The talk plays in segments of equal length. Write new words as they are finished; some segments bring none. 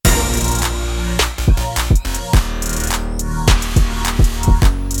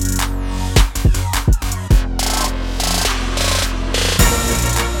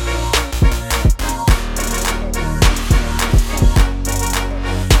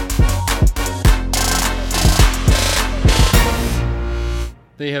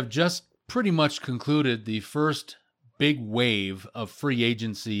they have just pretty much concluded the first big wave of free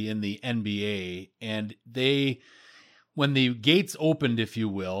agency in the NBA, and when the gates opened, if you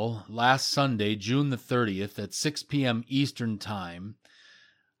will, last Sunday, June the 30th at 6 p.m. Eastern Time,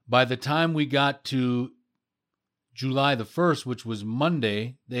 by the time we got to July the 1st, which was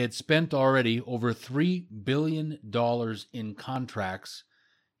Monday, they had spent already over $3 billion in contracts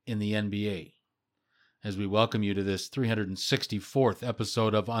in the NBA. As we welcome you to this 364th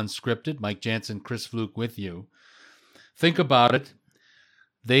episode of Unscripted, Mike Jansen, Chris Fluke with you. Think about it.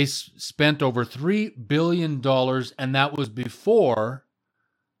 They spent over $3 billion, and that was before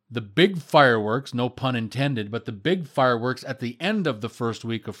the big fireworks, no pun intended, but the big fireworks at the end of the first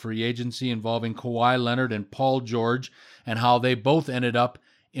week of free agency involving Kawhi Leonard and Paul George, and how they both ended up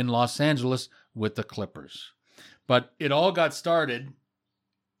in Los Angeles with the Clippers. But it all got started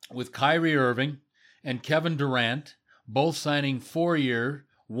with Kyrie Irving and Kevin Durant both signing 4-year,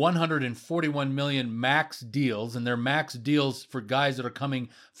 $141 million max deals, and they're max deals for guys that are coming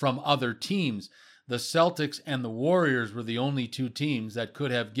from other teams. The Celtics and the Warriors were the only two teams that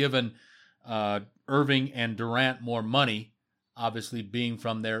could have given Irving and Durant more money, obviously being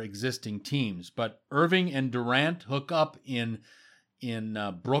from their existing teams. But Irving and Durant hook up in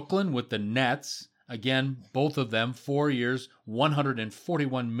Brooklyn with the Nets. Again, both of them, 4 years,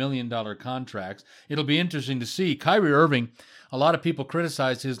 $141 million contracts. It'll be interesting to see. Kyrie Irving, a lot of people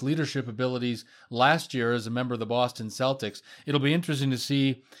criticized his leadership abilities last year as a member of the Boston Celtics. It'll be interesting to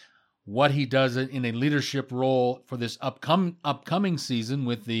see what he does in a leadership role for this upcoming season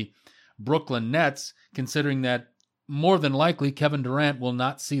with the Brooklyn Nets, considering that more than likely Kevin Durant will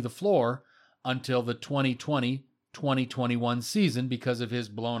not see the floor until the 2020-2021 season because of his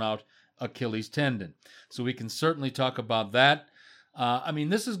blown-out Achilles tendon. So we can certainly talk about that.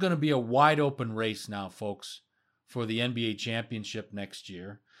 This is going to be a wide-open race now, folks, for the NBA championship next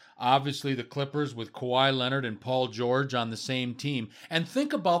year. Obviously, the Clippers with Kawhi Leonard and Paul George on the same team. And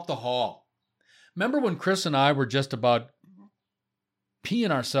think about the haul. Remember when Chris and I were just about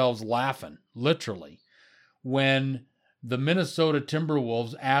peeing ourselves laughing, literally, when the Minnesota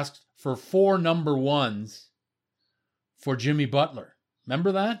Timberwolves asked for 4 number ones for Jimmy Butler?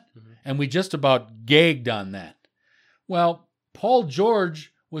 Remember that? Mm-hmm. And we just about gagged on that. Well, Paul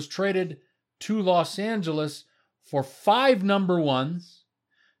George was traded to Los Angeles for 5 number ones,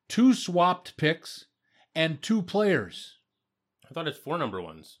 2 swapped picks, and 2 players. I thought it's 4 number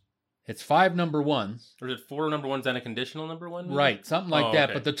ones. It's 5 number ones. Or is it 4 number ones and a conditional number one? Maybe? Right, something like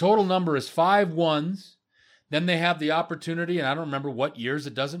that. Okay. But the total number is 5 ones. Then they have the opportunity, and I don't remember what years,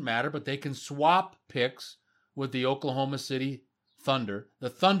 it doesn't matter, but they can swap picks with the Oklahoma City Thunder. The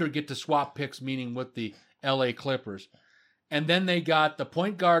Thunder get to swap picks, meaning with the LA Clippers. And then they got the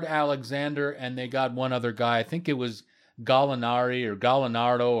point guard Alexander, and they got one other guy. I think it was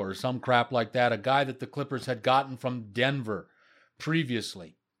Gallinardo or some crap like that, a guy that the Clippers had gotten from Denver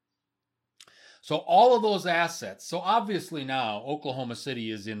previously. So all of those assets. So obviously now Oklahoma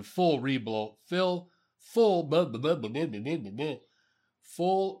City is in full rebuild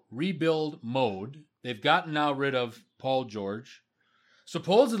mode. They've gotten now rid of Paul George.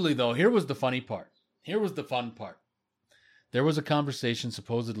 Supposedly, though, here was the funny part. Here was the fun part. There was a conversation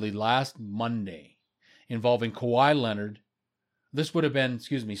supposedly last Monday involving Kawhi Leonard. This would have been,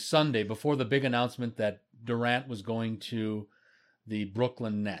 Sunday, before the big announcement that Durant was going to the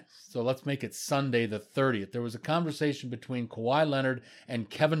Brooklyn Nets. So let's make it Sunday the 30th. There was a conversation between Kawhi Leonard and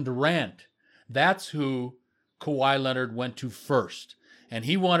Kevin Durant. That's who Kawhi Leonard went to first. And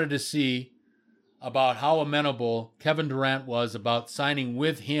he wanted to see about how amenable Kevin Durant was about signing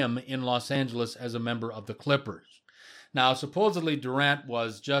with him in Los Angeles as a member of the Clippers. Now, supposedly Durant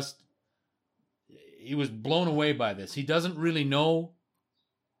he was blown away by this. He doesn't really know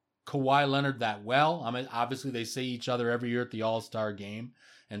Kawhi Leonard that well. I mean, obviously they see each other every year at the All-Star game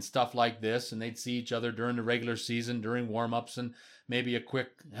and stuff like this, and they'd see each other during the regular season, during warm-ups, and maybe a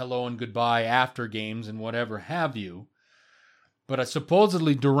quick hello and goodbye after games and whatever have you. But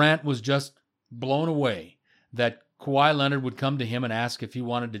supposedly Durant was just blown away that Kawhi Leonard would come to him and ask if he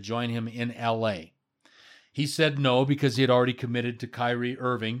wanted to join him in L.A. He said no because he had already committed to Kyrie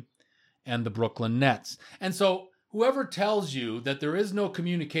Irving and the Brooklyn Nets. And so whoever tells you that there is no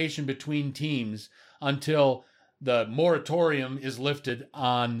communication between teams until the moratorium is lifted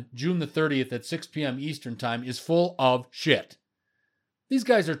on June the 30th at 6 p.m. Eastern Time is full of shit. These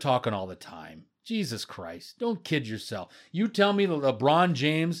guys are talking all the time. Jesus Christ, don't kid yourself. You tell me that LeBron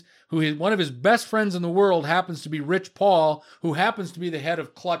James, one of his best friends in the world happens to be Rich Paul, who happens to be the head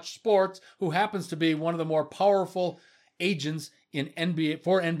of Clutch Sports, who happens to be one of the more powerful agents in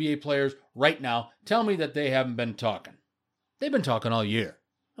NBA players right now. Tell me that they haven't been talking. They've been talking all year.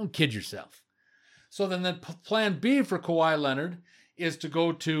 Don't kid yourself. So then the plan B for Kawhi Leonard is to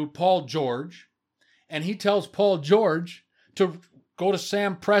go to Paul George, and he tells Paul George to go to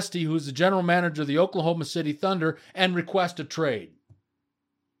Sam Presti, who's the general manager of the Oklahoma City Thunder, and request a trade.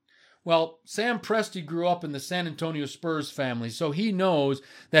 Well, Sam Presti grew up in the San Antonio Spurs family, so he knows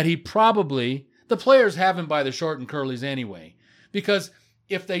that the players have him by the short and curlies anyway, because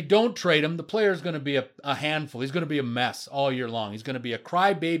if they don't trade him, the player's going to be a handful. He's going to be a mess all year long. He's going to be a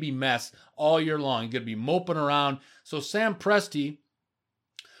crybaby mess all year long. He's going to be moping around. So Sam Presti,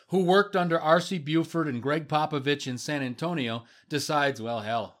 who worked under R.C. Buford and Greg Popovich in San Antonio, decides, well,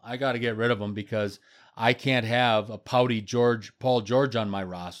 hell, I got to get rid of him because I can't have a pouty Paul George on my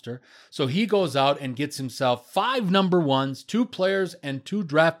roster. So he goes out and gets himself 5 number ones, 2 players, and 2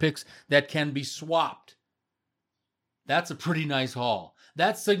 draft picks that can be swapped. That's a pretty nice haul.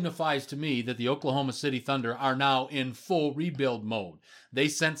 That signifies to me that the Oklahoma City Thunder are now in full rebuild mode. They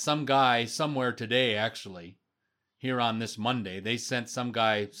sent some guy somewhere today, actually, here on this Monday. They sent some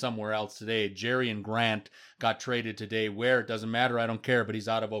guy somewhere else today. Jerrion Grant got traded today. Where? It doesn't matter. I don't care, but he's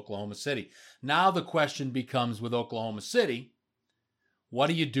out of Oklahoma City. Now the question becomes with Oklahoma City, what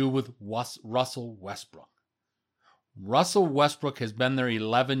do you do with Russell Westbrook? Russell Westbrook has been there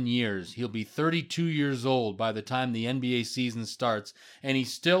 11 years. He'll be 32 years old by the time the NBA season starts, and he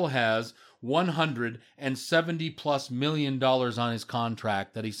still has $170+ million on his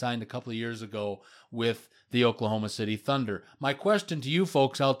contract that he signed a couple of years ago with the Oklahoma City Thunder. My question to you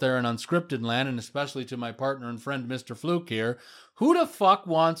folks out there in Unscripted Land, and especially to my partner and friend Mr. Fluke here, who the fuck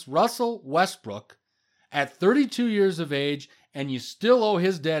wants Russell Westbrook at 32 years of age, and you still owe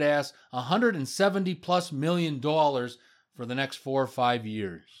his dead ass $170+ million for the next 4 or 5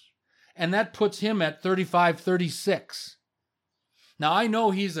 years? And that puts him at 35, 36. Now, I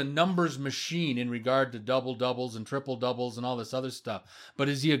know he's a numbers machine in regard to double-doubles and triple-doubles and all this other stuff, but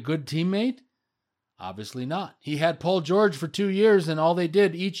is he a good teammate? Obviously not. He had Paul George for 2 years, and all they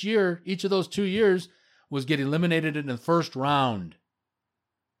did each of those 2 years, was get eliminated in the first round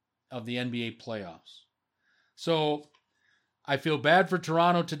of the NBA playoffs. So I feel bad for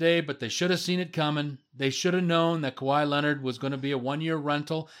Toronto today, but they should have seen it coming. They should have known that Kawhi Leonard was going to be a one-year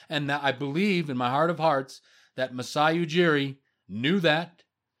rental, and that I believe in my heart of hearts that Masai Ujiri knew that.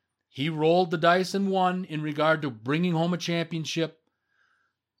 He rolled the dice and won in regard to bringing home a championship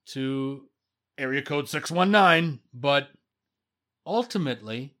to area code 619, but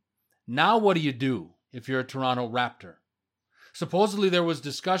ultimately, now what do you do if you're a Toronto Raptor? Supposedly there was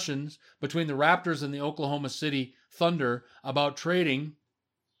discussions between the Raptors and the Oklahoma City Thunder about trading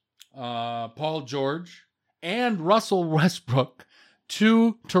Paul George and Russell Westbrook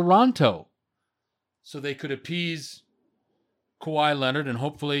to Toronto so they could appease Kawhi Leonard, and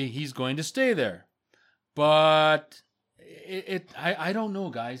hopefully he's going to stay there. But I don't know,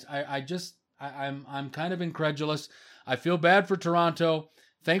 guys. I'm kind of incredulous. I feel bad for Toronto.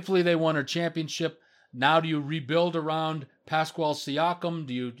 Thankfully, they won a championship. Now, do you rebuild around Pascal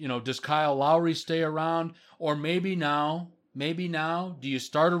Siakam? Does Kyle Lowry stay around? Or maybe now, do you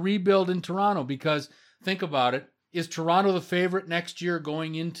start a rebuild in Toronto? Because think about it. Is Toronto the favorite next year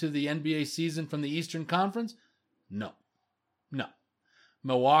going into the NBA season from the Eastern Conference? No.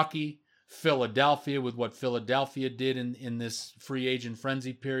 Milwaukee, Philadelphia, with what Philadelphia did in this free agent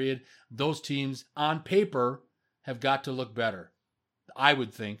frenzy period, those teams on paper have got to look better, I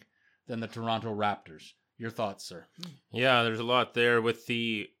would think, than the Toronto Raptors. Your thoughts, sir? Yeah, there's a lot there with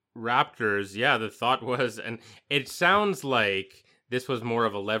the Raptors. Yeah, the thought was, and it sounds like this was more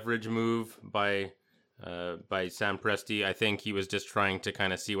of a leverage move by Sam Presti. I think he was just trying to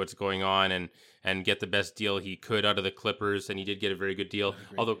kind of see what's going on and get the best deal he could out of the Clippers, and he did get a very good deal.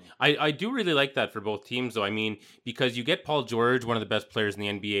 Although I do really like that for both teams, though. I mean, because you get Paul George, one of the best players in the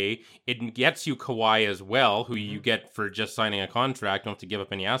NBA, it gets you Kawhi as well, who you get for just signing a contract. Don't have to give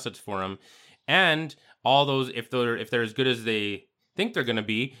up any assets for him, and all those, if they're as good as they think they're going to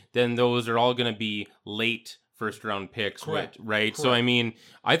be, then those are all going to be late first-round picks, Correct. Right? Correct. So, I mean,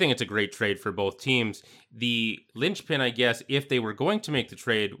 I think it's a great trade for both teams. The linchpin, I guess, if they were going to make the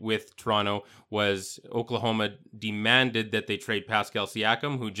trade with Toronto, was Oklahoma demanded that they trade Pascal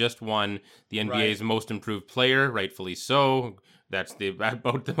Siakam, who just won the NBA's most improved player, rightfully so. That's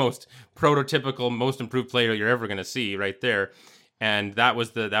about the most prototypical, most improved player you're ever going to see right there. And that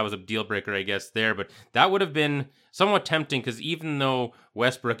was a deal breaker, I guess, there. But that would have been somewhat tempting, because even though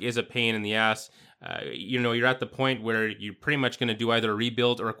Westbrook is a pain in the ass, you're at the point where you're pretty much going to do either a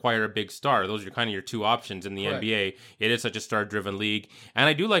rebuild or acquire a big star. Those are kind of your two options in the NBA. It is such a star-driven league. And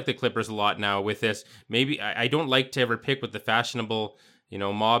I do like the Clippers a lot now with this. Maybe I don't like to ever pick with the fashionable,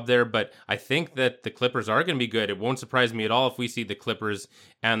 mob there. But I think that the Clippers are going to be good. It won't surprise me at all if we see the Clippers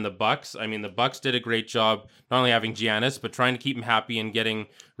and the Bucks. I mean, the Bucks did a great job not only having Giannis, but trying to keep him happy and getting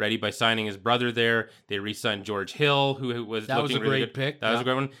ready by signing his brother there. They re-signed George Hill, who was that was a really great good. pick. That was a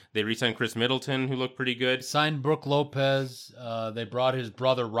great one. They re-signed Chris Middleton, who looked pretty good. Signed Brook Lopez. They brought his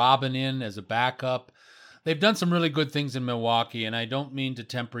brother Robin in as a backup. They've done some really good things in Milwaukee, and I don't mean to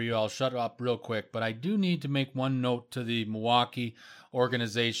temper you. I'll shut up real quick, but I do need to make one note to the Milwaukee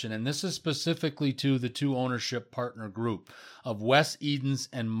organization, and this is specifically to the two ownership partner group of Wes Edens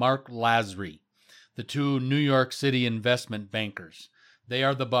and Mark Lasry, the two New York City investment bankers. They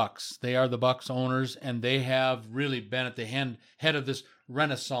are the Bucks. They are the Bucks owners, and they have really been at the head of this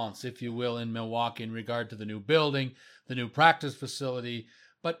renaissance, if you will, in Milwaukee in regard to the new building, the new practice facility.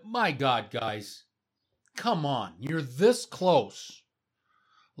 But my God, guys, come on. You're this close.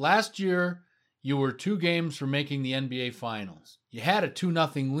 Last year, you were 2 games from making the NBA Finals. You had a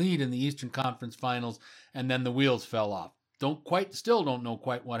 2-0 lead in the Eastern Conference Finals, and then the wheels fell off. Still don't know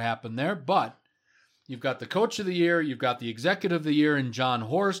quite what happened there, but you've got the Coach of the Year, you've got the Executive of the Year in John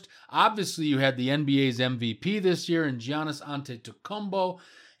Horst. Obviously, you had the NBA's MVP this year in Giannis Antetokounmpo,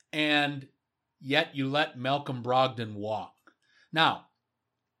 and yet you let Malcolm Brogdon walk. Now,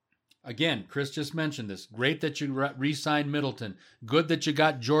 again, Chris just mentioned this. Great that you re-signed Middleton. Good that you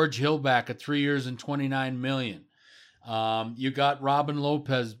got George Hill back at 3 years and $29 million. You got Robin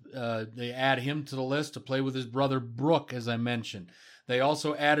Lopez. They add him to the list to play with his brother Brook, as I mentioned. They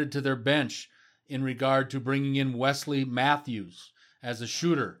also added to their bench in regard to bringing in Wesley Matthews as a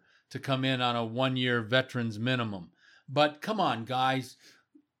shooter to come in on a 1-year veterans minimum. But come on, guys.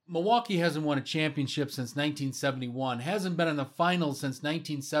 Milwaukee hasn't won a championship since 1971, hasn't been in the finals since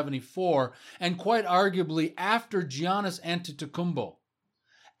 1974, and quite arguably after Giannis Antetokounmpo.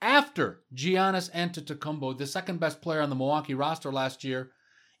 After Giannis Antetokounmpo, the second best player on the Milwaukee roster last year,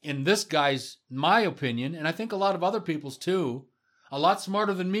 in this guy's, my opinion, and I think a lot of other people's too, a lot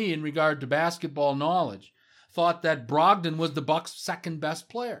smarter than me in regard to basketball knowledge, thought that Brogdon was the Bucks' second best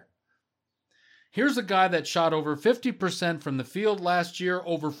player. Here's a guy that shot over 50% from the field last year,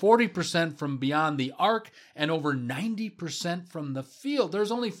 over 40% from beyond the arc, and over 90% from the field.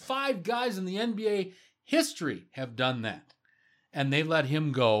 There's only 5 guys in the NBA history have done that. And they let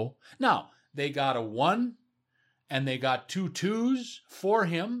him go. Now, they got a 1 and they got 2 2s for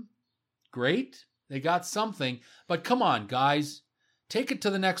him. Great. They got something. But come on, guys. Take it to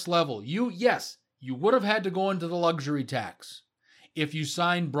the next level. You would have had to go into the luxury tax if you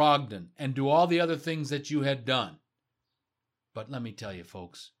sign Brogdon and do all the other things that you had done. But let me tell you,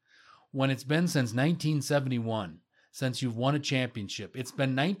 folks, when it's been since 1971 since you've won a championship, it's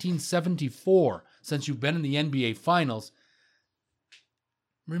been 1974 since you've been in the NBA Finals.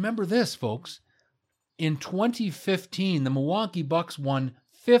 Remember this, folks. In 2015, the Milwaukee Bucks won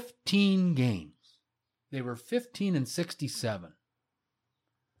 15 games. They were 15-67.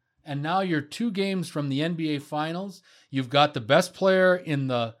 And now you're 2 games from the NBA Finals. You've got the best player in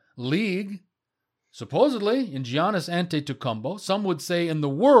the league, supposedly, in Giannis Antetokounmpo. Some would say in the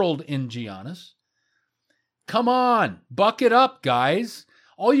world in Giannis. Come on, buck it up, guys.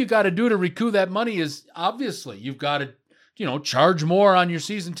 All you got to do to recoup that money is, obviously, you've got to, charge more on your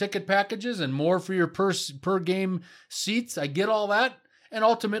season ticket packages and more for your per game seats. I get all that. And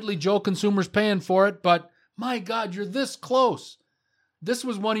ultimately, Joe Consumer's paying for it. But my God, you're this close. This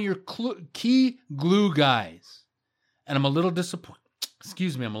was one of your key glue guys. And I'm a little disappointed.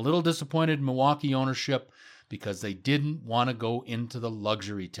 I'm a little disappointed in Milwaukee ownership because they didn't want to go into the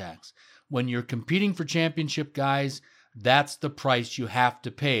luxury tax. When you're competing for championship, guys, that's the price you have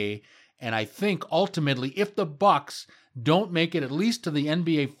to pay. And I think ultimately, if the Bucks don't make it at least to the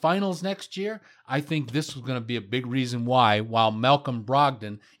NBA Finals next year, I think this is going to be a big reason why, while Malcolm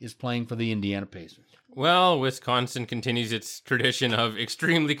Brogdon is playing for the Indiana Pacers. Well, Wisconsin continues its tradition of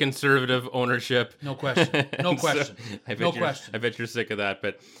extremely conservative ownership. No question. No question. I bet you're sick of that.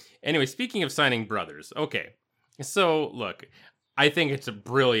 But anyway, speaking of signing brothers, okay. So, look, I think it's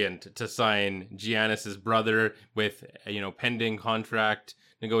brilliant to sign Giannis's brother with, pending contract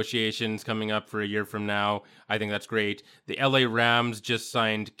negotiations coming up for a year from now. I think that's great. The LA Rams just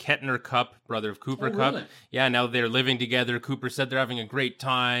signed Kettner Cup, brother of Cooper Cup. Really? Yeah, now they're living together. Cooper said they're having a great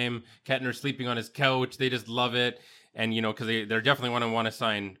time. Kettner sleeping on his couch. They just love it. And, because they're definitely want to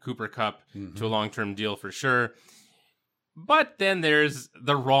sign Cooper Cup to a long-term deal for sure. But then there's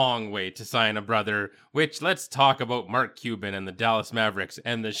the wrong way to sign a brother, which let's talk about Mark Cuban and the Dallas Mavericks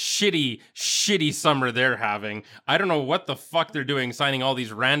and the shitty summer they're having. I don't know what the fuck they're doing signing all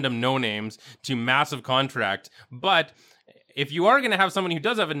these random no-names to massive contract, but if you are going to have someone who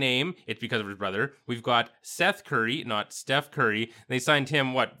does have a name, it's because of his brother. We've got Seth Curry, not Steph Curry. They signed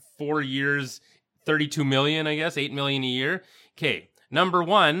him, 4 years, $32 million, I guess, $8 million a year. Okay, number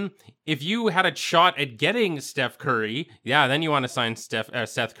one, if you had a shot at getting Steph Curry, yeah, then you want to sign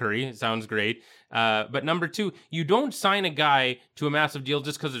Seth Curry. Sounds great. But number two, you don't sign a guy to a massive deal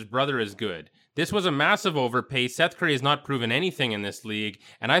just because his brother is good. This was a massive overpay. Seth Curry has not proven anything in this league,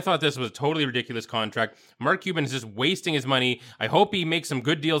 and I thought this was a totally ridiculous contract. Mark Cuban is just wasting his money. I hope he makes some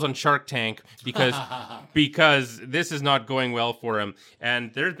good deals on Shark Tank because this is not going well for him.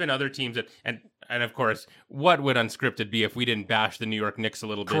 And there's been other teams that and of course, what would Unscripted be if we didn't bash the New York Knicks a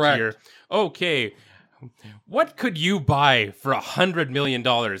little bit here? Okay. What could you buy for $100 million?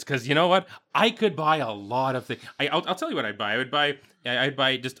 Because you know what? I could buy a lot of things. I'll tell you what I'd buy. I'd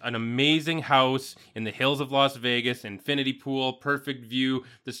buy just an amazing house in the hills of Las Vegas, infinity pool, perfect view,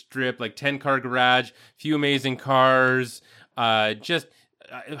 the strip, 10-car garage, few amazing cars.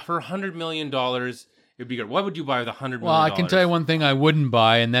 For $100 million, it'd be good. What would you buy with $100 million? Well, I can tell you one thing I wouldn't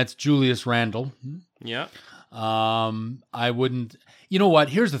buy, and that's Julius Randle. Yeah. I wouldn't. You know what?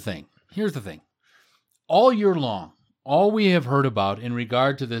 Here's the thing. All year long, all we have heard about in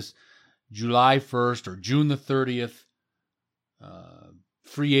regard to this July 1st or June the 30th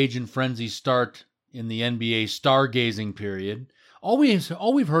free agent frenzy start in the NBA stargazing period, all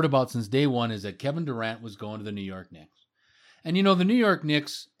we've heard about since day one is that Kevin Durant was going to the New York Knicks. And you know, the New York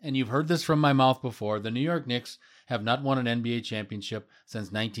Knicks, and you've heard this from my mouth before, the New York Knicks have not won an NBA championship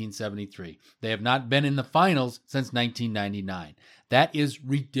since 1973. They have not been in the finals since 1999. That is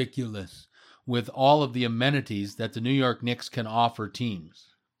ridiculous with all of the amenities that the New York Knicks can offer teams.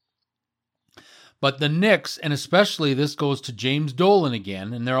 But the Knicks, and especially this goes to James Dolan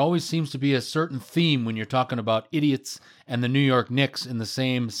again, and there always seems to be a certain theme when you're talking about idiots and the New York Knicks in the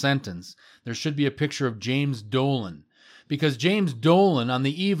same sentence. There should be a picture of James Dolan. Because James Dolan, on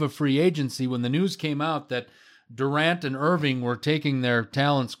the eve of free agency, when the news came out that Durant and Irving were taking their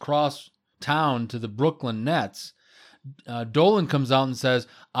talents cross town to the Brooklyn Nets, Dolan comes out and says,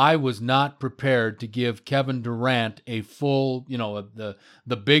 I was not prepared to give Kevin Durant a full,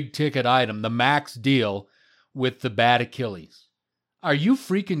 the big ticket item, the max deal with the bad Achilles. Are you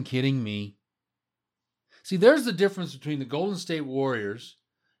freaking kidding me? See, there's the difference between the Golden State Warriors,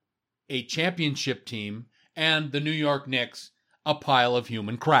 a championship team, and the New York Knicks, a pile of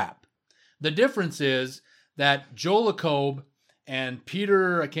human crap. The difference is that Joe Lacob and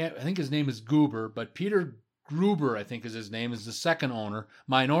Peter, I think his name is Goober, but Peter Gruber, I think is his name, is the second owner,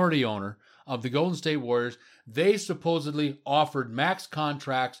 minority owner of the Golden State Warriors. They supposedly offered max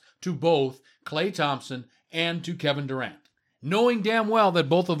contracts to both Klay Thompson and to Kevin Durant, knowing damn well that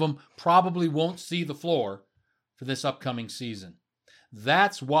both of them probably won't see the floor for this upcoming season.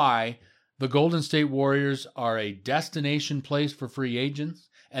 That's why the Golden State Warriors are a destination place for free agents,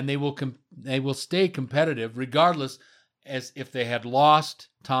 and they will stay competitive regardless as if they had lost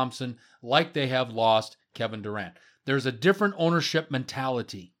Thompson like they have lost Kevin Durant. There's a different ownership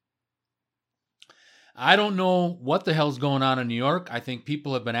mentality. I don't know what the hell's going on in New York. I think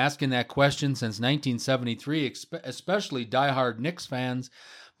people have been asking that question since 1973, especially diehard Knicks fans.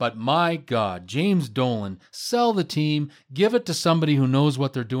 But my God, James Dolan, sell the team, give it to somebody who knows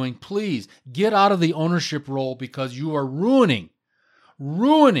what they're doing. Please get out of the ownership role because you are ruining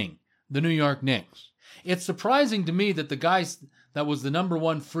the New York Knicks. It's surprising to me that the guy that was the number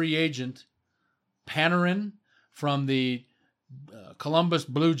one free agent, Panarin from the Columbus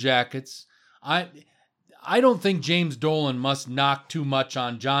Blue Jackets, I don't think James Dolan must knock too much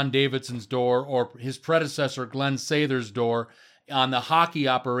on John Davidson's door or his predecessor Glenn Sather's door on the hockey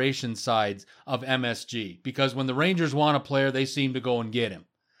operations sides of MSG, because when the Rangers want a player, they seem to go and get him.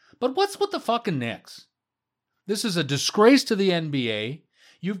 But what's with the fucking Knicks? This is a disgrace to the NBA.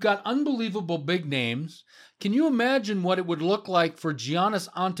 You've got unbelievable big names. Can you imagine what it would look like for Giannis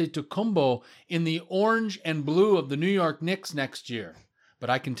Antetokounmpo in the orange and blue of the New York Knicks next year? But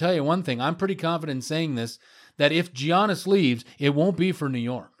I can tell you one thing, I'm pretty confident in saying this, that if Giannis leaves, it won't be for New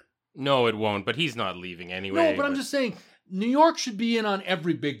York. No, it won't, but he's not leaving anyway. No, but I'm just saying, New York should be in on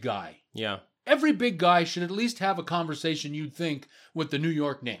every big guy. Yeah. Every big guy should at least have a conversation, you'd think, with the New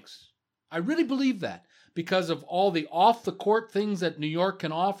York Knicks. I really believe that because of all the off-the-court things that New York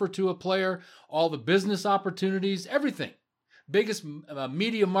can offer to a player, all the business opportunities, everything. Biggest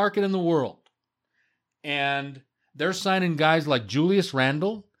media market in the world. And they're signing guys like Julius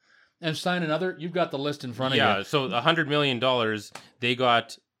Randle and signing other. You've got the list in front of you. Yeah, so $100 million, they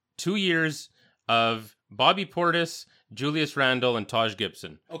got 2 years of Bobby Portis, Julius Randle and Taj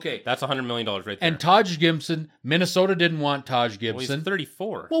Gibson. Okay. That's $100 million right there. And Taj Gibson, Minnesota didn't want Taj well, Gibson. he's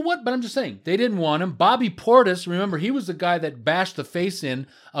 34. Well, what? But I'm just saying, they didn't want him. Bobby Portis, remember, he was the guy that bashed the face in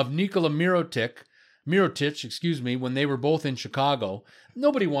of Nikola Mirotic, when they were both in Chicago.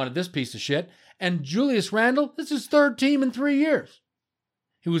 Nobody wanted this piece of shit. And Julius Randle, this is his third team in 3 years.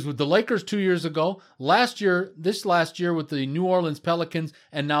 He was with the Lakers 2 years ago. Last year with the New Orleans Pelicans,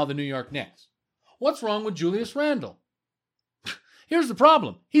 and now the New York Knicks. What's wrong with Julius Randle? Here's the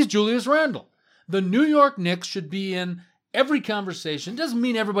problem. He's Julius Randle. The New York Knicks should be in every conversation. Doesn't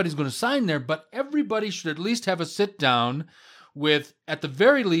mean everybody's going to sign there, but everybody should at least have a sit down with, at the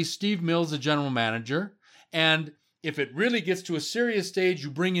very least, Steve Mills, the general manager. And if it really gets to a serious stage, you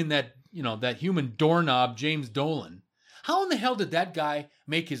bring in that human doorknob, James Dolan. How in the hell did that guy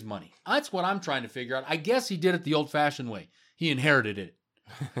make his money? That's what I'm trying to figure out. I guess he did it the old-fashioned way. He inherited it.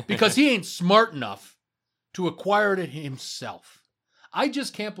 Because he ain't smart enough to acquire it himself. I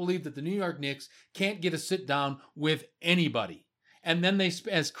just can't believe that the New York Knicks can't get a sit down with anybody. And then they,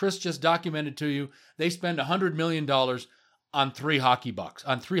 as Chris just documented to you, they spend $100 million on 3 hockey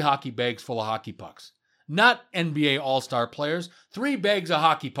bags full of hockey pucks. Not NBA All-Star players, 3 bags of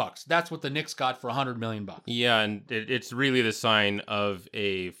hockey pucks. That's what the Knicks got for $100 million. Yeah, and it's really the sign of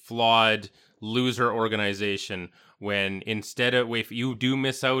a flawed loser organization when if you do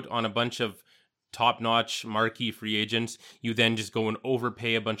miss out on a bunch of top-notch marquee free agents, you then just go and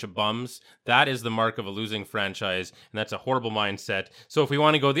overpay a bunch of bums. That is the mark of a losing franchise, and that's a horrible mindset. So if we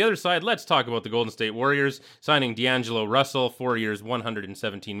want to go the other side, let's talk about the Golden State Warriors signing D'Angelo Russell, 4 years,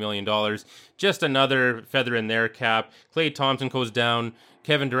 $117 million. Just another feather in their cap. Klay Thompson goes down.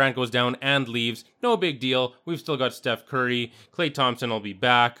 Kevin Durant goes down and leaves. No big deal. We've still got Steph Curry. Klay Thompson will be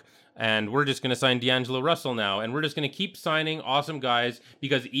back. And we're just going to sign D'Angelo Russell now. And we're just going to keep signing awesome guys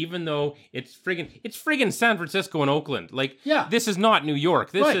because even though it's friggin' San Francisco and Oakland. Like, yeah. This is not New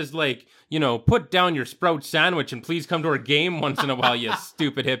York. This is like, put down your sprout sandwich and please come to our game once in a while, you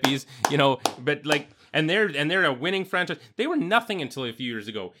stupid hippies. But like, and they're a winning franchise. They were nothing until a few years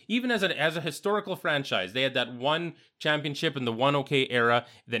ago. Even as a historical franchise, they had that one championship in the one okay era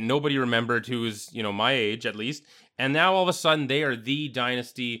that nobody remembered, who was, my age at least. And now all of a sudden they are the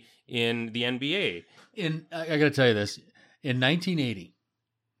dynasty in the NBA. I got to tell you this. In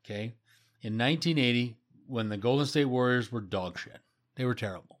 1980, when the Golden State Warriors were dog shit, they were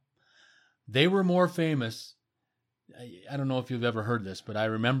terrible. They were more famous. I don't know if you've ever heard this, but I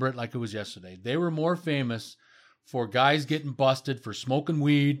remember it like it was yesterday. They were more famous for guys getting busted for smoking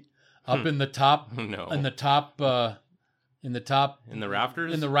weed up in the top, in the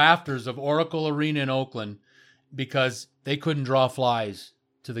rafters of Oracle Arena in Oakland, because they couldn't draw flies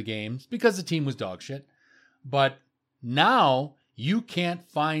to the games because the team was dog shit. But now you can't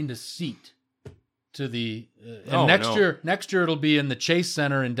find a seat to the next year it'll be in the Chase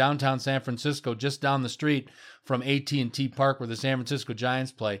Center in downtown San Francisco, just down the street from AT&T Park where the San Francisco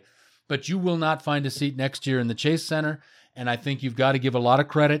Giants play. But you will not find a seat next year in the Chase Center, and I think you've got to give a lot of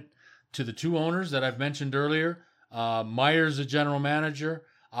credit to the 2 owners that I've mentioned earlier. Myers, the general manager,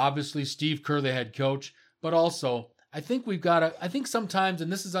 obviously Steve Kerr, the head coach, but also I think sometimes, and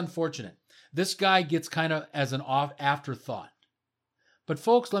this is unfortunate, this guy gets kind of as an afterthought. But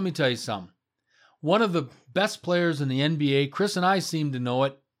folks, let me tell you something. One of the best players in the NBA, Chris and I seem to know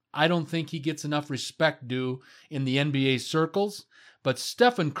it. I don't think he gets enough respect due in the NBA circles, but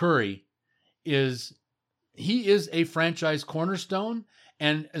Stephen Curry is a franchise cornerstone,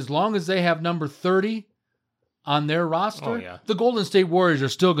 and as long as they have number 30 on their roster, the Golden State Warriors are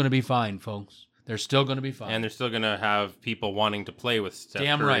still going to be fine, folks. They're still going to be fine. And they're still going to have people wanting to play with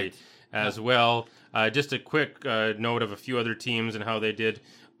Steph Curry right. as well. Just a quick note of a few other teams and how they did.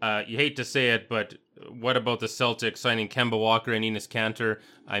 You hate to say it, but what about the Celtics signing Kemba Walker and Enes Kanter?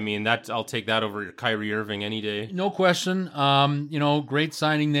 I mean, I'll take that over Kyrie Irving any day. No question. Great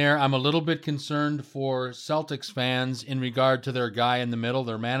signing there. I'm a little bit concerned for Celtics fans in regard to their guy in the middle,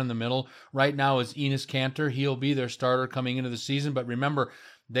 their man in the middle. Right now is Enes Kanter. He'll be their starter coming into the season. But remember,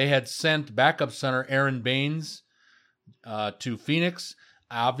 they had sent backup center Aaron Baines to Phoenix.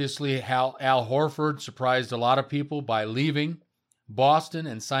 Obviously, Al Horford surprised a lot of people by leaving Boston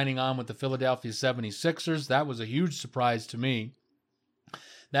and signing on with the Philadelphia 76ers. That was a huge surprise to me.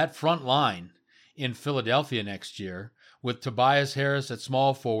 That front line in Philadelphia next year with Tobias Harris at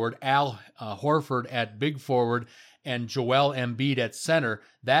small forward, Al Horford at big forward, and Joel Embiid at center,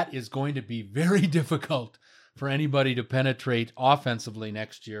 that is going to be very difficult for anybody to penetrate offensively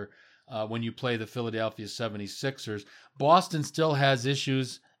next year when you play the Philadelphia 76ers. Boston still has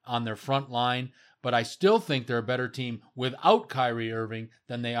issues on their front line, but I still think they're a better team without Kyrie Irving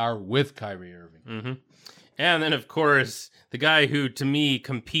than they are with Kyrie Irving. Mm-hmm. And then, of course, the guy who, to me,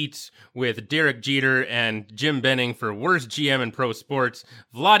 competes with Derek Jeter and Jim Benning for worst GM in pro sports,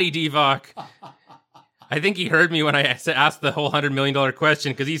 Vlade Divac. I think he heard me when I asked the whole $100 million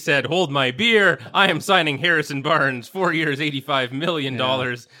question, because he said, "Hold my beer. I am signing Harrison Barnes, 4 years, $85 million.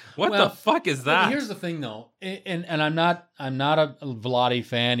 Yeah. What the fuck is that?" Here's the thing, though, and I'm not a Vlade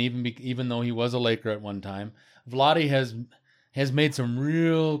fan, even though he was a Laker at one time. Vlade has made some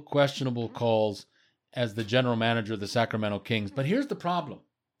real questionable calls as the general manager of the Sacramento Kings. But here's the problem: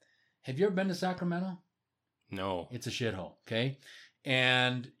 have you ever been to Sacramento? No. It's a shithole. Okay,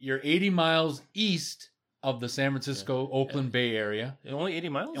 and you're 80 miles east of the San Francisco, Oakland Bay Area. Only 80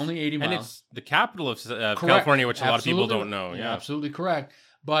 miles? Only 80 miles. And it's the capital of California, which a lot of people don't know. Yeah, absolutely correct.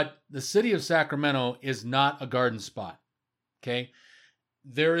 But the city of Sacramento is not a garden spot. Okay?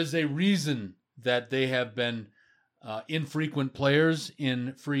 There is a reason that they have been infrequent players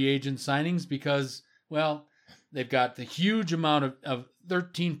in free agent signings because, well, they've got the huge amount of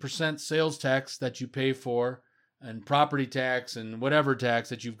 13% sales tax that you pay for, and property tax and whatever tax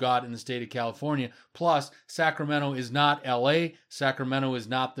that you've got in the state of California. Plus, Sacramento is not LA. Sacramento is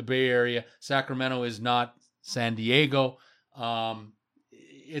not the Bay Area. Sacramento is not San Diego.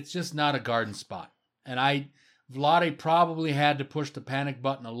 It's just not a garden spot. And Vlade probably had to push the panic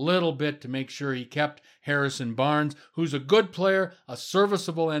button a little bit to make sure he kept Harrison Barnes, who's a good player, a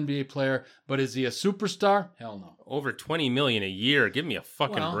serviceable NBA player, but is he a superstar? Hell no. Over $20 million a year. Give me a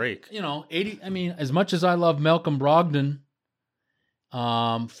fucking break. 80. I mean, as much as I love Malcolm Brogdon,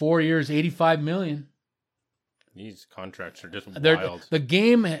 4 years, $85 million. These contracts are just wild. The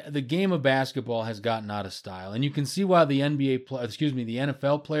game of basketball has gotten out of style, and you can see why the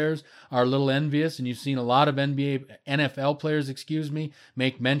NFL players are a little envious. And you've seen a lot of NFL players,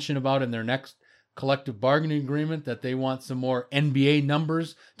 make mention about in their next collective bargaining agreement that they want some more NBA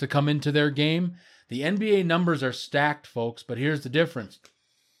numbers to come into their game. The NBA numbers are stacked, folks, but here's the difference: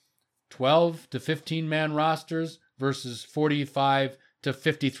 12 to 15 man rosters versus 45 to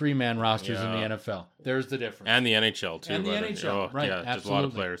 53-man rosters in the NFL. There's the difference. And the NHL, too. And the NHL, right, Yeah, absolutely. just a lot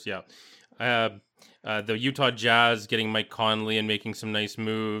of players, the Utah Jazz getting Mike Conley and making some nice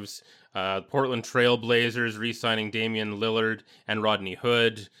moves. Portland Trail Blazers re-signing Damian Lillard and Rodney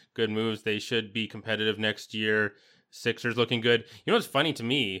Hood. Good moves. They should be competitive next year. Sixers looking good. You know what's funny to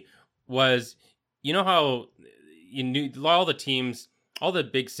me was, you know how you knew all the teams... All the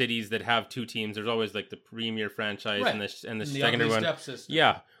big cities that have two teams, there's always like the premier franchise and the secondary one.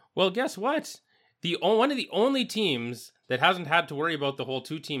 Yeah. Well, guess what? One of the only teams that hasn't had to worry about the whole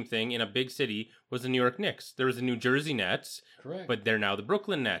two-team thing in a big city was the New York Knicks. There was the New Jersey Nets, correct, but they're now the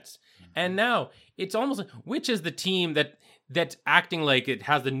Brooklyn Nets. Mm-hmm. And now it's almost like, which is the team that's acting like it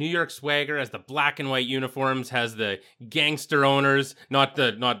has the New York swagger, has the black and white uniforms, has the gangster owners, not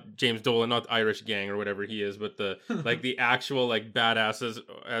James Dolan, not the Irish gang or whatever he is, but the like the actual like badasses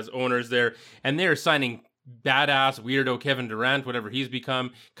as owners there, and they're signing badass weirdo Kevin Durant, whatever he's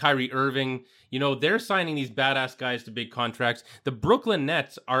become, Kyrie Irving. You know, they're signing these badass guys to big contracts. The Brooklyn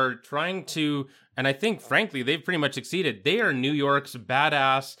Nets are trying to, and I think, frankly, they've pretty much succeeded. They are New York's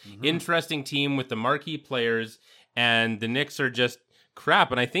badass, interesting team with the marquee players. And the Knicks are just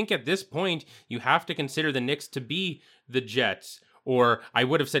crap. And I think at this point, you have to consider the Knicks to be the Jets. Or I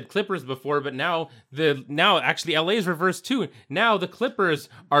would have said Clippers before, but now actually LA's reversed too. Now the Clippers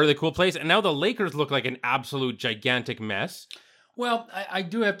are the cool place, and now the Lakers look like an absolute gigantic mess. Well, I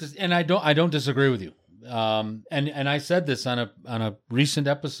do have to, and I don't disagree with you. And I said this on a recent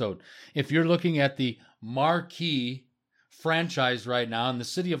episode. If you're looking at the marquee franchise right now in the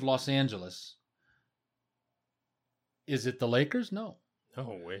city of Los Angeles, is it the Lakers? No.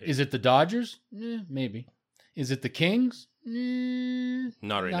 No way. Is it the Dodgers? Maybe. Is it the Kings?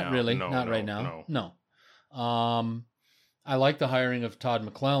 Not right now. Not really. Not right now. No. I like the hiring of Todd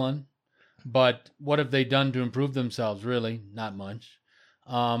McClellan, but what have they done to improve themselves? Really, not much.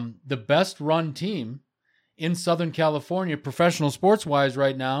 The best run team in Southern California, professional sports-wise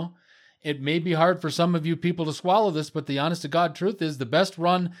right now, it may be hard for some of you people to swallow this, but the honest to God truth is the best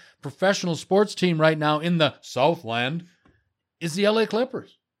run professional sports team right now in the Southland is the LA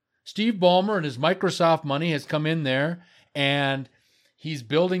Clippers. Steve Ballmer and his Microsoft money has come in there, and he's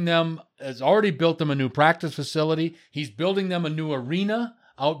already built them a new practice facility. He's building them a new arena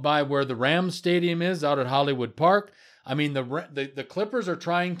out by where the Rams Stadium is, out at Hollywood Park. I mean, the Clippers are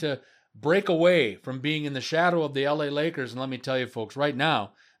trying to break away from being in the shadow of the LA Lakers, and let me tell you, folks, right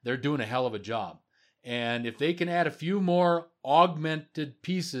now, they're doing a hell of a job. And if they can add a few more augmented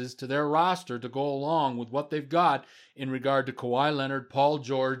pieces to their roster to go along with what they've got in regard to Kawhi Leonard, Paul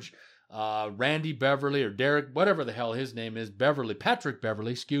George, Randy Beverly, or Derek, whatever the hell his name is, Patrick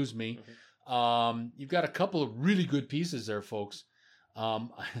Beverly, excuse me. You've got a couple of really good pieces there, folks.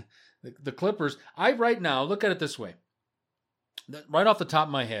 The Clippers, I right now, look at it this way. Right off the top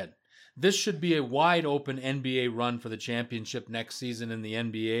of my head, this should be a wide open NBA run for the championship next season in the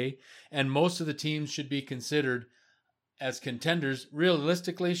NBA, and most of the teams should be considered as contenders.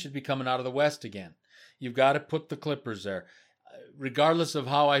 Realistically, should be coming out of the West again. You've got to put the Clippers there. Regardless of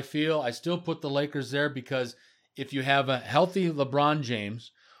how I feel, I still put the Lakers there because if you have a healthy LeBron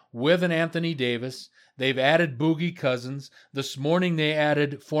James with an Anthony Davis, they've added Boogie Cousins. This morning they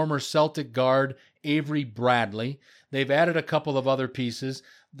added former Celtic guard Avery Bradley. They've added a couple of other pieces.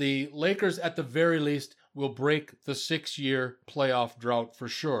 The Lakers, at the very least, will break the 6-year playoff drought for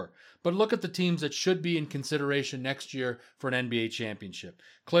sure. But look at the teams that should be in consideration next year for an NBA championship.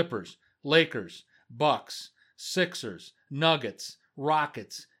 Clippers, Lakers, Bucks, Sixers, Nuggets,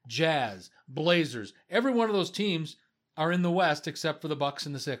 Rockets, Jazz, Blazers. Every one of those teams are in the West except for the Bucks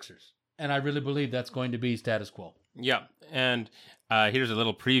and the Sixers. And I really believe that's going to be status quo. Yeah, and here's a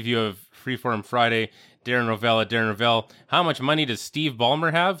little preview of Freeform Friday. Darren Rovell, how much money does Steve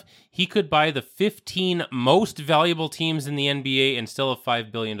Ballmer have? He could buy the 15 most valuable teams in the NBA and still have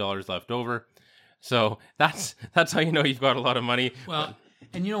 $5 billion left over. So that's how you know you've got a lot of money. Well,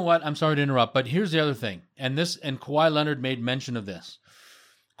 and you know what? I'm sorry to interrupt, but here's the other thing. And Kawhi Leonard made mention of this.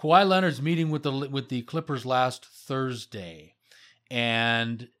 Kawhi Leonard's meeting with the Clippers last Thursday,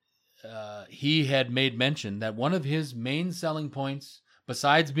 and he had made mention that one of his main selling points,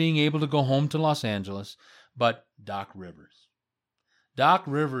 besides being able to go home to Los Angeles, but Doc Rivers. Doc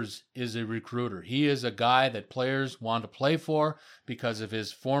Rivers is a recruiter. He is a guy that players want to play for because of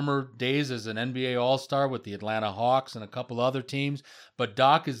his former days as an NBA All-Star with the Atlanta Hawks and a couple other teams. But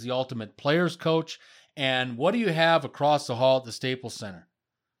Doc is the ultimate players coach. And what do you have across the hall at the Staples Center?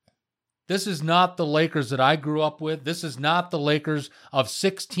 This is not the Lakers that I grew up with. This is not the Lakers of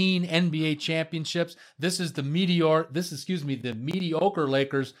 16 NBA championships. This is the mediocre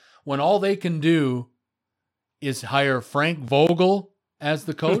Lakers when all they can do is hire Frank Vogel as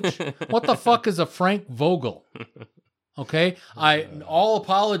the coach. What the fuck is a Frank Vogel? Okay? All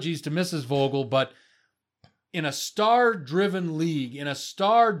apologies to Mrs. Vogel, but in a star-driven league, in a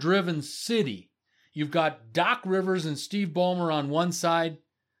star-driven city, you've got Doc Rivers and Steve Ballmer on one side,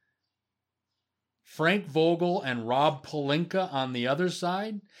 Frank Vogel and Rob Pelinka on the other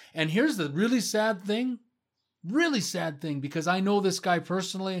side. And here's the really sad thing, because I know this guy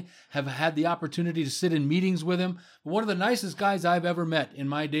personally, have had the opportunity to sit in meetings with him. One of the nicest guys I've ever met in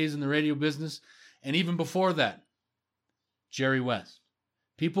my days in the radio business, and even before that, Jerry West.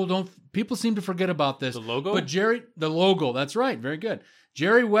 People seem to forget about this. The logo? But the logo, that's right, very good.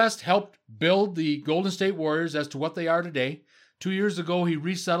 Jerry West helped build the Golden State Warriors as to what they are today. 2 years ago, he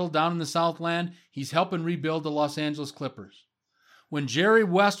resettled down in the Southland. He's helping rebuild the Los Angeles Clippers. When Jerry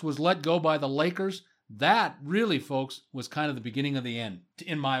West was let go by the Lakers, that really, folks, was kind of the beginning of the end,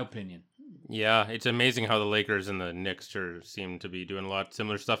 in my opinion. Yeah, it's amazing how the Lakers and the Knicks sure seem to be doing a lot of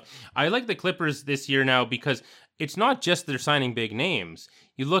similar stuff. I like the Clippers this year now because it's not just they're signing big names.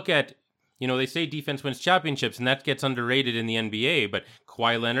 You look at, they say defense wins championships, and that gets underrated in the NBA, but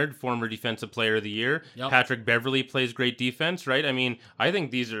Kawhi Leonard, former Defensive Player of the Year. Yep. Patrick Beverley plays great defense, right? I mean, I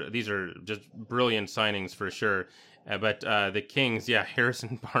think these are just brilliant signings for sure. But the Kings,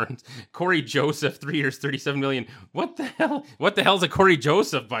 Harrison Barnes, Corey Joseph, 3 years, $37 million. What the hell? What the hell's a Corey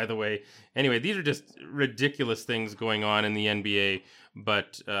Joseph, by the way? Anyway, these are just ridiculous things going on in the NBA.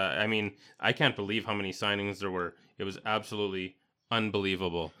 But I mean, I can't believe how many signings there were. It was absolutely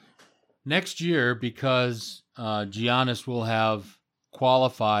unbelievable. Next year, because Giannis will have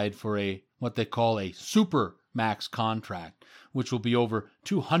qualified for what they call a super max contract, which will be over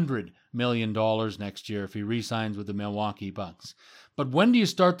 $200 million next year if he re-signs with the Milwaukee Bucks. But when do you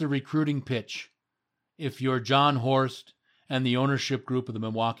start the recruiting pitch if you're John Horst and the ownership group of the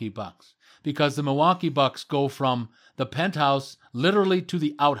Milwaukee Bucks? Because the Milwaukee Bucks go from the penthouse literally to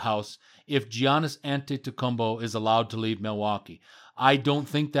the outhouse if Giannis Antetokounmpo is allowed to leave Milwaukee. I don't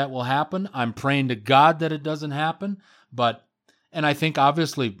think that will happen. I'm praying to God that it doesn't happen. And I think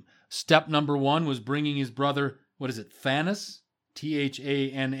obviously step number one was bringing his brother, Thanis?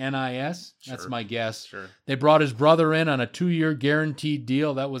 Thannis? Sure. That's my guess. Sure. They brought his brother in on a 2-year guaranteed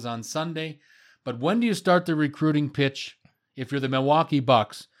deal. That was on Sunday. But when do you start the recruiting pitch if you're the Milwaukee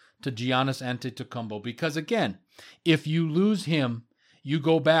Bucks to Giannis Antetokounmpo? Because again, if you lose him, you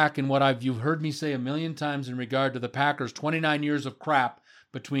go back and you've heard me say a million times in regard to the Packers' 29 years of crap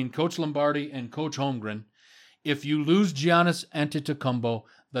between Coach Lombardi and Coach Holmgren. If you lose Giannis Antetokounmpo,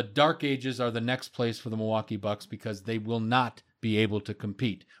 the dark ages are the next place for the Milwaukee Bucks because they will not be able to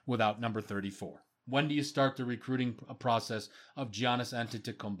compete without number 34. When do you start the recruiting process of Giannis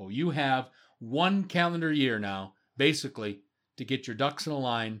Antetokounmpo? You have 1 calendar year now, basically, to get your ducks in a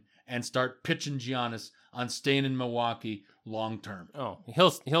line and start pitching Giannis on staying in Milwaukee long term. Oh,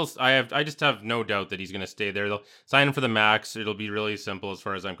 I just have no doubt that he's going to stay there. They'll sign him for the max. It'll be really simple as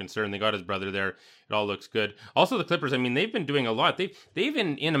far as I'm concerned. They got his brother there. It all looks good. Also, the Clippers. I mean, they've been doing a lot. They've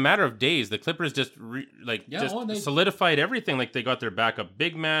in a matter of days, the Clippers just solidified everything. Like they got their backup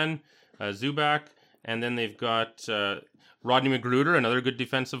big man, Zubac, and then they've got Rodney Magruder, another good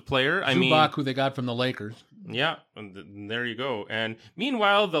defensive player. Zubac, who they got from the Lakers. Yeah, there you go. And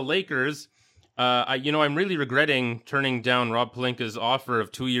meanwhile, the Lakers. I'm really regretting turning down Rob Pelinka's offer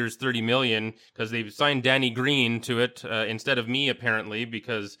of 2 years, $30 million, because they've signed Danny Green to it instead of me, apparently,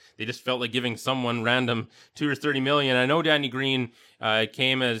 because they just felt like giving someone random 2 years, $30 million. I know Danny Green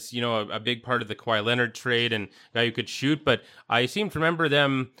came as a big part of the Kawhi Leonard trade and guy who could shoot, but I seem to remember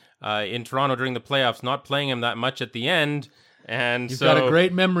them in Toronto during the playoffs not playing him that much at the end. And you've got a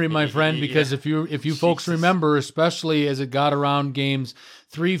great memory, my friend, because if you folks remember, especially as it got around games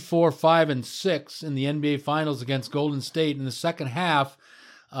 3, 4, 5, and 6 in the NBA Finals against Golden State in the second half,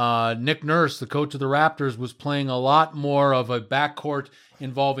 Nick Nurse, the coach of the Raptors, was playing a lot more of a backcourt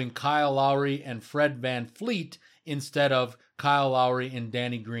involving Kyle Lowry and Fred VanVleet instead of Kyle Lowry and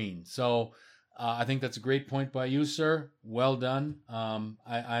Danny Green. So I think that's a great point by you, sir. Well done.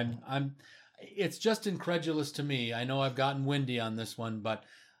 It's just incredulous to me. I know I've gotten windy on this one, but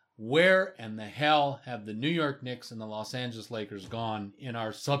where in the hell have the New York Knicks and the Los Angeles Lakers gone in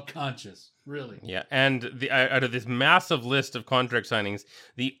our subconscious? Really? Yeah, and out of this massive list of contract signings,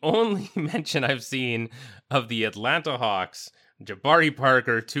 the only mention I've seen of the Atlanta Hawks, Jabari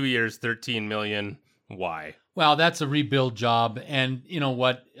Parker, 2 years, $13 million. Why? Well, that's a rebuild job, and you know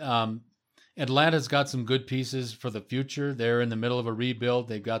what? Atlanta's got some good pieces for the future. They're in the middle of a rebuild.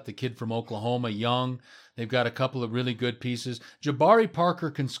 They've got the kid from Oklahoma, Young. They've got a couple of really good pieces. Jabari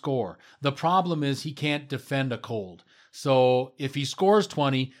Parker can score. The problem is he can't defend a cold. So if he scores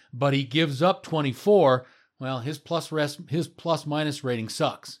 20, but he gives up 24, well, his plus minus rating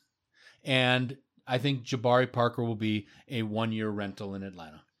sucks. And I think Jabari Parker will be a 1-year rental in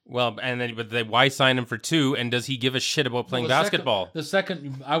Atlanta. Well, but why sign him for 2? And does he give a shit about playing basketball? The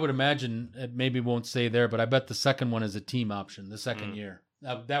second, I would imagine, it maybe won't say there, but I bet the second one is a team option, the second year.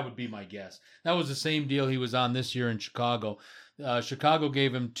 That would be my guess. That was the same deal he was on this year in Chicago. Chicago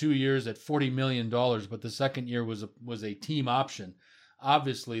gave him 2 years at $40 million, but the second year was a team option.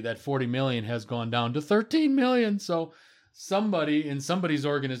 Obviously, that $40 million has gone down to $13 million. So somebody in somebody's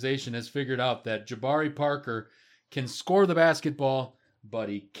organization has figured out that Jabari Parker can score the basketball, but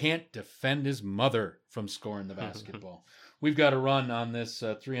he can't defend his mother from scoring the basketball. We've got to run on this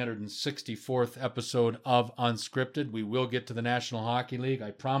 364th episode of Unscripted. We will get to the National Hockey League.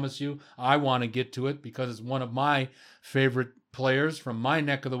 I promise you, I want to get to it because it's one of my favorite players from my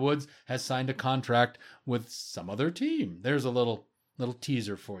neck of the woods has signed a contract with some other team. There's a little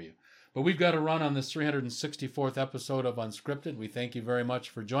teaser for you. But we've got to run on this 364th episode of Unscripted. We thank you very much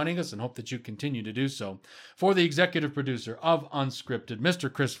for joining us and hope that you continue to do so. For the executive producer of Unscripted,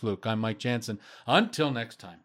 Mr. Chris Fluke, I'm Mike Jansen. Until next time.